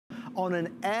on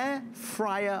an air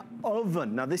fryer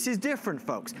oven. Now this is different,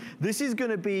 folks. This is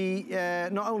gonna be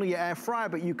not only your air fryer,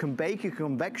 but you can bake, you can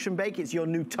convection bake. It's your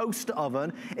new toaster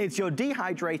oven, it's your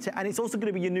dehydrator, and it's also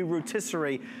gonna be your new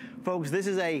rotisserie. Folks, this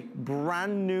is a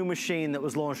brand new machine that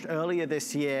was launched earlier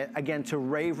this year, again, to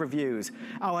rave reviews.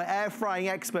 Our air frying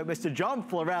expert, Mr. John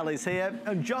Florell, is here.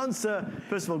 And John, sir,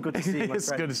 first of all, good to see you, my friend.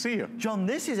 It's good to see you. John,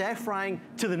 this is air frying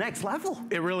to the next level.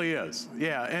 It really is,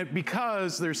 yeah, and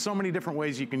because there's so many different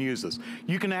ways you can use this.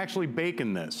 You can actually bake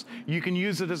in this. You can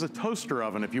use it as a toaster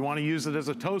oven if you want to use it as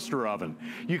a toaster oven.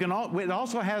 You can. It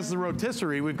also has the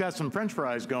rotisserie. We've got some French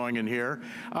fries going in here,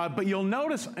 but you'll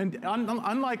notice, and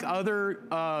unlike other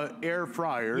air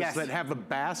fryers that have a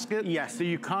basket so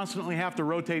you constantly have to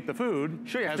rotate the food.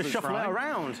 Sure, you have to shuffle it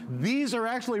around. These are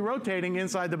actually rotating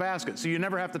inside the basket, so you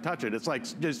never have to touch it. It's like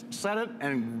just set it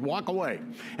and walk away.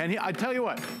 And I tell you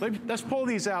what, let's pull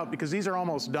these out because these are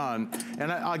almost done.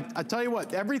 And I tell you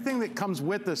what, everything that comes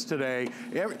with this today,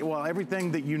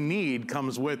 everything that you need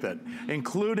comes with it,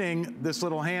 including this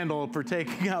little handle for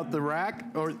taking out the rack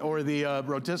or the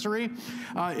rotisserie.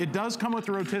 It does come with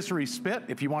the rotisserie spit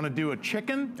if you want to do a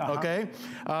chicken, okay?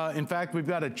 In fact, we've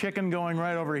got a chicken going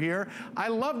right over here. I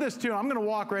love this too. I'm gonna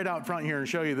walk right out front here and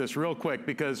show you this real quick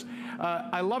because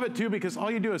I love it too because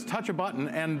all you do is touch a button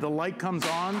and the light comes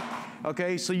on,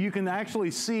 okay? So you can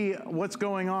actually see what's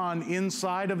going on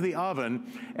inside of the oven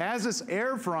as it's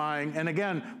air frying. And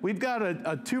again, we've got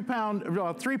a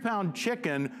 3-pound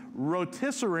chicken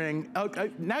rotisserie.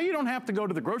 Now you don't have to go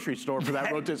to the grocery store for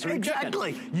that rotisserie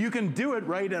Exactly. chicken. You can do it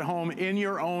right at home in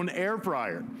your own air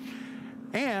fryer.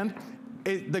 And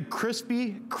the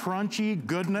crispy, crunchy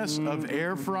goodness of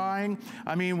air frying.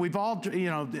 I mean, we've all,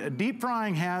 you know, deep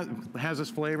frying has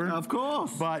its flavor. Of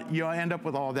course. But you end up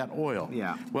with all that oil.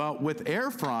 Yeah. Well, with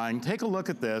air frying, take a look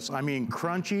at this. I mean,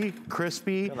 crunchy,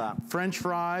 crispy, French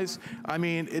fries. I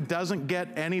mean, it doesn't get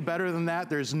any better than that.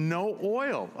 There's no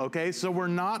oil, okay? So we're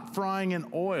not frying in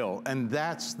oil, and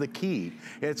that's the key.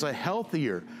 It's a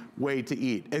healthier way to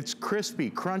eat. It's crispy,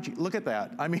 crunchy. Look at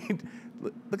that. I mean,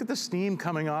 look at the steam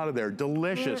coming out of there.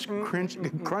 Delicious,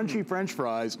 crunchy French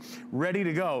fries, ready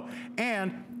to go.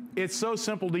 And it's so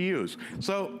simple to use.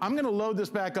 So I'm gonna load this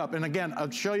back up. And again, I'll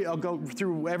show you, I'll go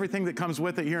through everything that comes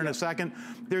with it here in a second.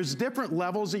 There's different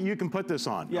levels that you can put this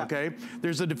on, okay?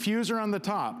 There's a diffuser on the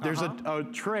top. There's a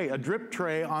tray, a drip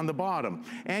tray on the bottom.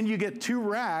 And you get 2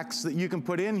 racks that you can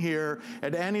put in here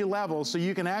at any level, so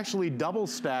you can actually double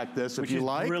stack this if you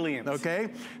like. Brilliant.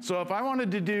 Okay? So if I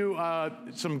wanted to do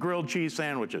some grilled cheese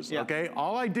sandwiches, okay?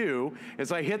 All I do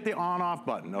is I hit the on-off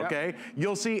button, okay?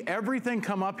 You'll see everything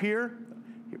come up here,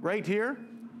 right here.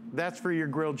 That's for your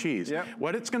grilled cheese.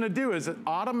 What it's gonna do is it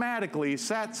automatically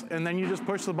sets, and then you just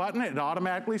push the button, it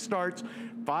automatically starts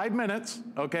 5 minutes,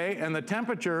 okay? And the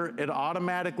temperature it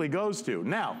automatically goes to.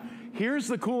 Now, here's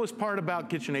the coolest part about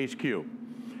Kitchen HQ.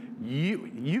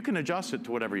 You can adjust it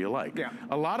to whatever you like.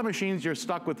 A lot of machines, you're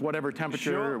stuck with whatever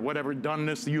temperature, or whatever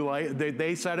doneness you like,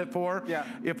 they set it for.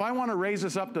 If I want to raise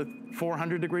this up to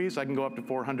 400 degrees, I can go up to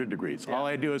 400 degrees. All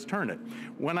I do is turn it.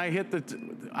 When I hit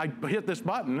this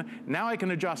button, now I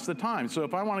can adjust the time. So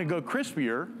if I want to go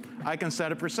crispier, I can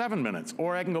set it for 7 minutes,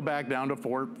 or I can go back down to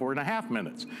 4.5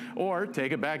 minutes, or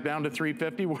take it back down to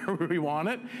 350 where we want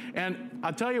it. And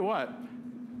I'll tell you what,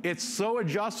 it's so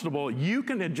adjustable. You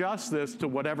can adjust this to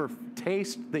whatever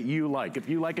taste that you like. If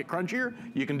you like it crunchier,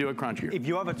 you can do it crunchier. If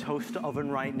you have a toaster oven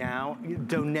right now,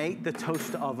 donate the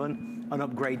toaster oven and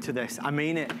upgrade to this. I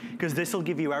mean it, because this will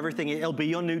give you everything. It'll be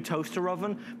your new toaster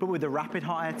oven, but with the rapid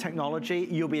hot air technology,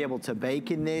 you'll be able to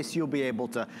bake in this, you'll be able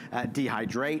to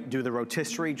dehydrate, do the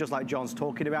rotisserie, just like John's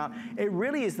talking about. It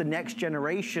really is the next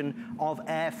generation of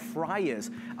air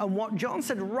fryers. And what John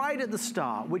said right at the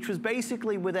start, which was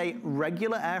basically with a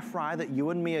regular air fryer that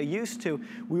you and me are used to,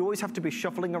 we always have to be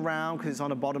shuffling around because it's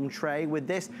on a bottom tray. With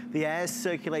this, the air's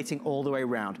circulating all the way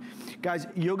around. Guys,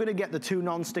 you're gonna get the 2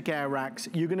 non-stick air racks,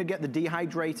 you're gonna get the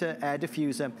Dehydrator air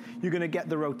diffuser, you're gonna get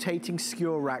the rotating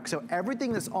skewer rack. So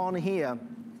everything that's on here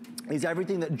is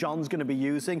everything that John's gonna be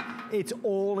using. It's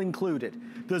all included.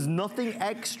 There's nothing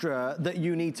extra that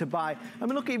you need to buy. I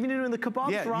mean, look, even doing the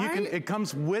kebabs, right? It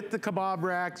comes with the kebab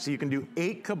rack, so you can do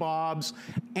 8 kebabs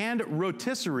and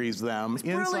rotisseries them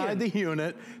inside the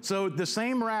unit. So the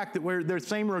same rack the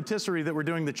same rotisserie that we're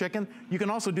doing the chicken, you can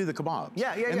also do the kebabs.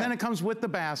 And then it comes with the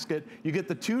basket. You get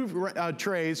the 2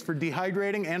 trays for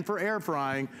dehydrating and for air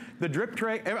frying. The drip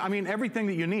tray, I mean, everything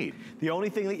that you need. The only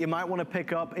thing that you might want to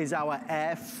pick up is our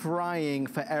air fryer frying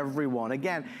for everyone.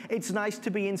 Again, it's nice to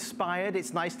be inspired.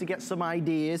 It's nice to get some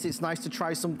ideas. It's nice to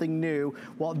try something new.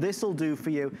 What this will do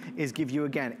for you is give you,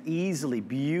 again, easily,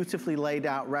 beautifully laid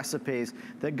out recipes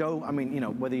that go, I mean, you know,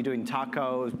 whether you're doing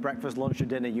tacos, breakfast, lunch, or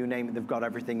dinner, you name it, they've got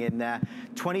everything in there.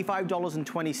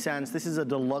 $25.20. This is a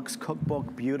deluxe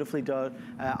cookbook, beautifully done,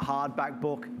 hardback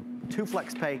book. 2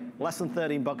 flex pay, less than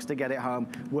 13 bucks to get it home,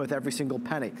 worth every single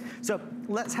penny. So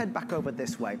let's head back over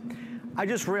this way. I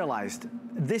just realized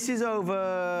this is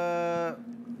over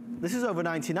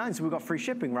 99, so we've got free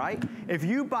shipping, right? If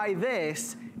you buy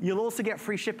this, you'll also get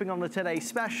free shipping on the Today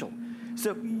Special.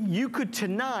 So you could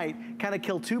tonight kind of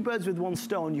kill 2 birds with 1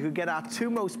 stone. You could get our 2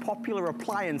 most popular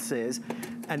appliances,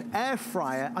 an air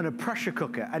fryer and a pressure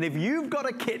cooker. And if you've got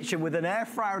a kitchen with an air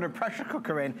fryer and a pressure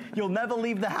cooker in, you'll never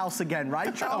leave the house again,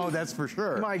 right, Charles? Oh, that's for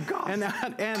sure. My gosh.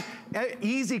 And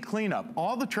easy cleanup.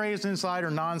 All the trays inside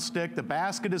are non-stick. The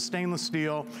basket is stainless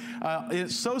steel.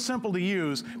 It's so simple to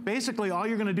use. Basically, all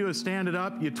you're gonna do is stand it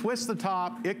up, you twist the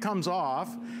top, it comes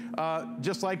off,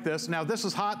 just like this. Now, this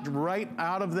is hot right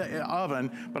out of the oven,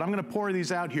 but I'm gonna pour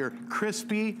these out here.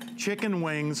 Crispy chicken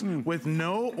wings with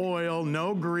no oil,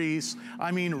 no grease.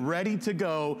 I mean, ready to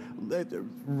go.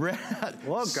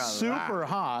 Super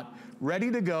hot, ready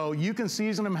to go. You can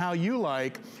season them how you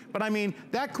like. But I mean,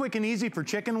 that quick and easy for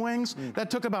chicken wings,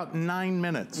 that took about 9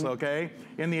 minutes, okay,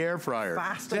 in the air fryer.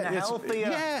 Fast and healthier.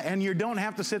 Yeah, and you don't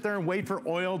have to sit there and wait for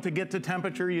oil to get to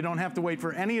temperature. You don't have to wait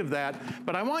for any of that.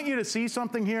 But I want you to see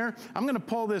something here. I'm gonna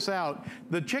pull this out.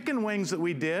 The chicken wings that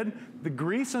we did, the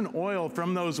grease and oil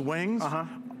from those wings,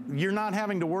 you're not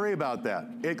having to worry about that.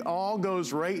 It all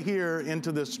goes right here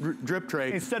into this drip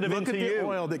tray. Instead of Look into at the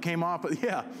oil that came off of,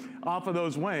 off of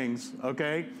those wings,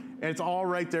 okay? It's all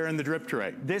right there in the drip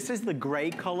tray. This is the gray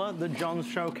color that John's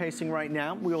showcasing right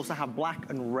now. We also have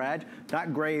black and red.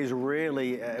 That gray is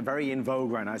really very in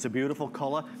vogue right now. It's a beautiful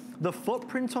color. The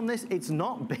footprint on this, it's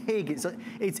not big.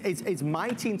 It's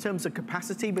mighty in terms of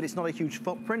capacity, but it's not a huge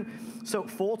footprint. So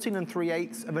 14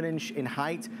 3/8 of an inch in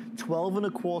height, 12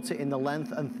 1/4 in the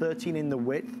length, and 13 in the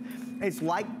width. It's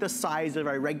like the size of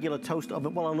a regular toaster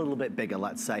oven, well, a little bit bigger,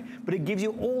 let's say, but it gives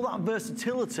you all that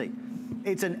versatility.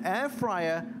 It's an air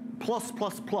fryer plus.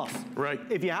 Right.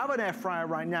 If you have an air fryer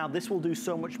right now, this will do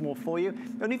so much more for you.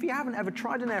 And if you haven't ever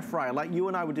tried an air fryer, like you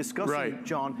and I were discussing,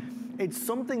 John, it's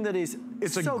something that is so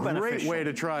beneficial. It's a great way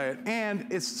to try it. And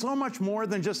it's so much more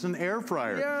than just an air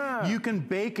fryer. Yeah. You can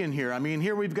bake in here. I mean,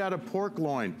 here we've got a pork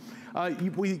loin.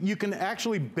 You can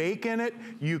actually bake in it.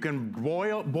 You can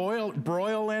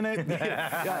broil in it.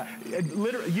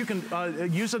 Literally, you can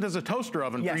use it as a toaster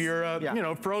oven for your you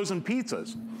know, frozen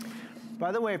pizzas.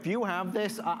 By the way, if you have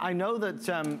this, I know that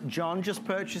John just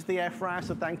purchased the air fryer,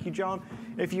 so thank you, John.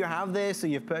 If you have this or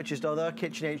you've purchased other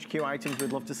Kitchen HQ items,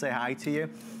 we'd love to say hi to you.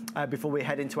 Before we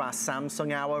head into our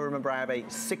Samsung hour, remember I have a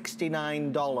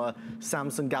 $69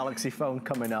 Samsung Galaxy phone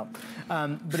coming up.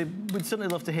 But we'd certainly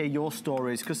love to hear your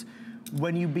stories, because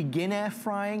when you begin air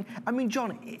frying, I mean,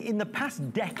 John, in the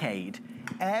past decade,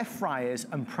 air fryers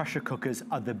and pressure cookers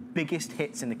are the biggest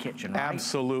hits in the kitchen, right?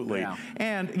 Absolutely. Yeah.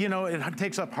 And, you know, it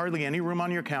takes up hardly any room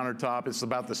on your countertop. It's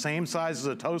about the same size as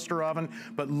a toaster oven,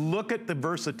 but look at the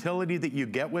versatility that you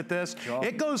get with this. Sure.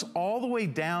 It goes all the way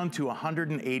down to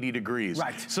 180 degrees.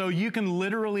 Right. So you can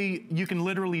literally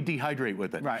dehydrate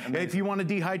with it. Right. Amazing. If you want to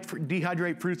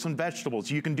dehydrate fruits and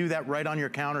vegetables, you can do that right on your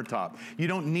countertop. You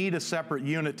don't need a separate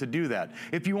unit to do that.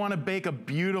 If you want to bake a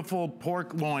beautiful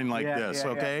pork loin like this,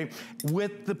 okay?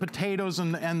 With the potatoes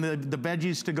and the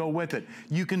veggies to go with it.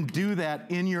 You can do that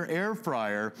in your air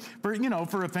fryer. For, you know,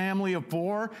 for a family of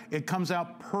 4, it comes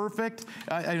out perfect,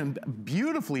 and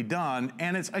beautifully done,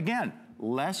 and it's, again,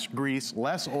 less grease,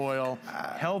 less oil,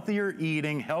 healthier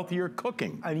eating, healthier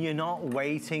cooking. And you're not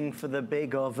waiting for the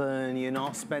big oven, you're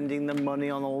not spending the money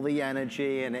on all the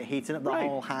energy and it heating up the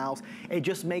whole house. It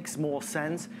just makes more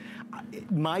sense.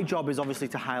 My job is obviously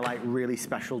to highlight really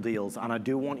special deals, and I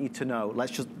do want you to know,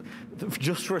 let's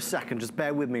just for a second, just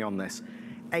bear with me on this.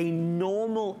 A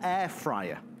normal air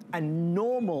fryer,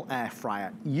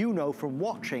 you know from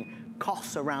watching,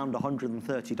 costs around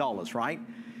 $130, right?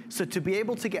 So to be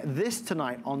able to get this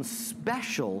tonight on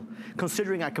special,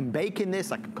 considering I can bake in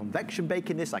this, I can convection bake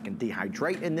in this, I can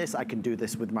dehydrate in this, I can do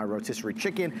this with my rotisserie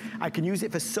chicken, I can use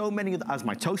it for so many, as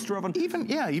my toaster oven. Even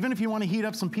if you want to heat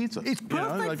up some pizza. It's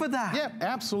perfect for that. Yeah,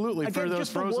 absolutely. Again, for those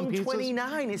just for frozen $129,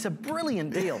 pizzas. it's a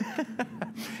brilliant deal.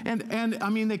 and I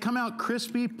mean, they come out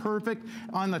crispy, perfect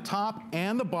on the top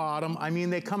and the bottom. I mean,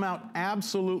 they come out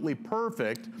absolutely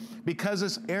perfect because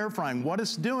it's air frying. What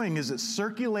it's doing is it's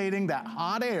circulating that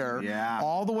hot air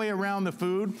all the way around the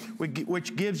food,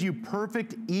 which gives you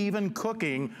perfect, even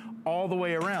cooking all the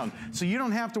way around. So you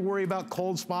don't have to worry about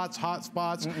cold spots, hot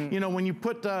spots. You know, when you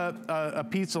put a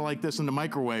pizza like this in the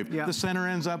microwave, the center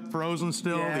ends up frozen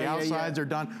still, the outsides are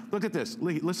done. Look at this,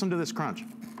 listen to this crunch.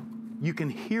 You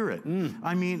can hear it.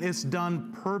 I mean, it's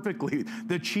done perfectly.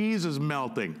 The cheese is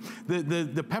melting.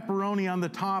 The pepperoni on the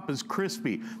top is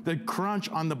crispy. The crunch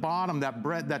on the bottom, that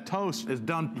bread, that toast is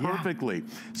done perfectly.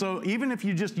 So even if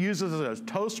you just use it as a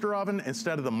toaster oven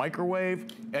instead of the microwave,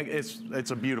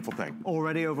 it's a beautiful thing.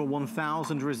 Already over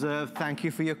 1,000 reserved. Thank you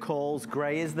for your calls.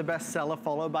 Gray is the best seller,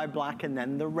 followed by black and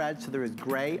then the red. So there is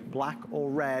gray, black,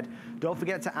 or red. Don't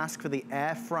forget to ask for the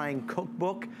air frying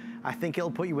cookbook. I think it'll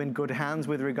put you in good hands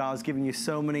with regards giving you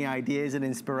so many ideas and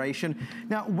inspiration.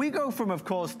 Now, we go from, of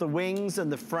course, the wings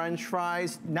and the French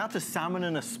fries, now to salmon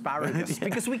and asparagus,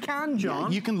 because we can,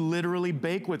 John. Yeah, you can literally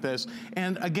bake with this.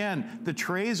 And again, the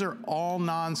trays are all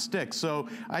non-stick. So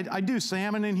I do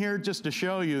salmon in here just to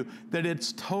show you that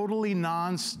it's totally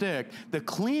non-stick. The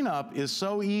cleanup is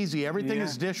so easy. Everything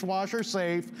is dishwasher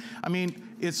safe. I mean,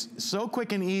 it's so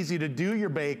quick and easy to do your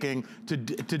baking, to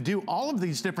do all of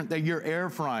these different things. You're air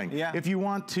frying. If you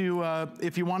want to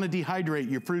dehydrate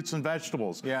your fruits and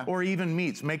vegetables, or even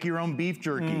meats, make your own beef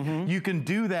jerky. You can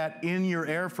do that in your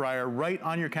air fryer right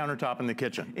on your countertop in the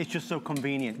kitchen. It's just so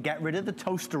convenient. Get rid of the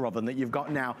toaster oven that you've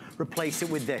got now. Replace it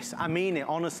with this. I mean it,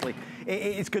 honestly.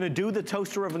 It's going to do the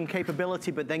toaster oven capability,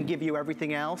 but then give you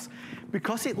everything else.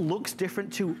 Because it looks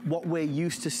different to what we're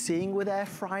used to seeing with air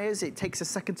fryers, it takes a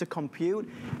second to compute.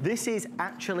 This is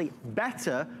actually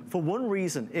better for one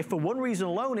reason. If for one reason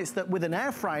alone, it's that with an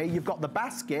air fryer, you've got the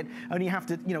basket and you have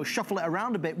to, you know, shuffle it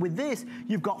around a bit. With this,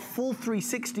 you've got full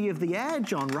 360 of the air,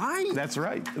 John, right? That's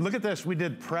right. Look at this. We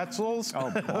did pretzels.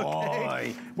 Oh,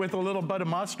 boy. With a little bit of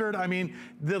mustard. I mean,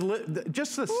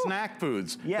 just the snack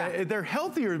foods. They're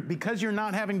healthier because you're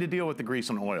not having to deal with the grease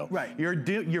and oil. Right.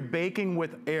 You're baking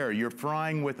with air. You're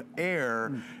frying with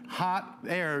air, hot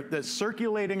air that's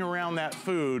circulating around that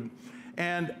food.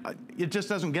 And it just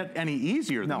doesn't get any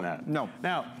easier than that. No.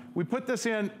 Now, we put this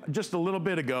in just a little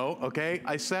bit ago, okay?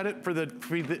 I set it for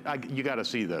you gotta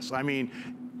see this. I mean,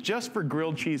 just for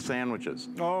grilled cheese sandwiches.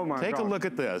 Oh my God. Take a look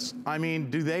at this. I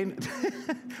mean, do they,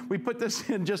 we put this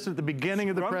in just at the beginning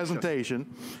of the presentation,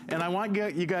 and I want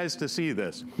you guys to see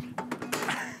this.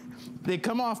 They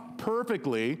come off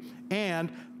perfectly,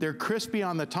 and they're crispy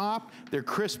on the top, they're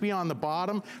crispy on the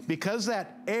bottom. Because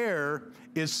that air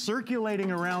is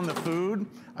circulating around the food,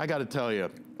 I gotta tell you,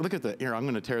 look at here, I'm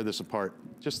gonna tear this apart.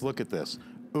 Just look at this.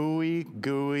 Ooey,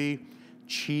 gooey,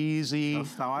 cheesy.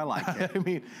 That's how I like it. I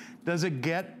mean, does it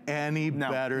get any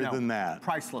better than that?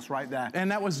 Priceless right there.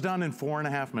 And that was done in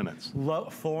 4.5 minutes.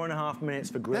 4.5 minutes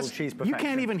for grilled cheese perfection. You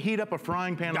can't even heat up a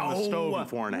frying pan on the stove in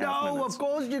 4.5 minutes. No, of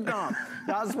course you can't.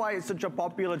 That's why it's such a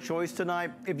popular choice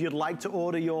tonight. If you'd like to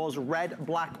order yours, red,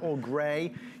 black, or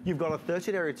gray, you've got a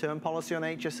 30-day return policy on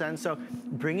HSN, so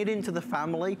bring it into the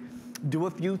family. Do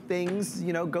a few things,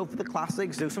 you know, go for the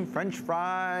classics, do some French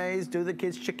fries, do the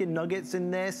kids' chicken nuggets in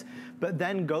this, but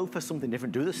then go for something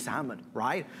different. Do the salmon,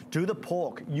 right? Do the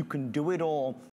pork. You can do it all.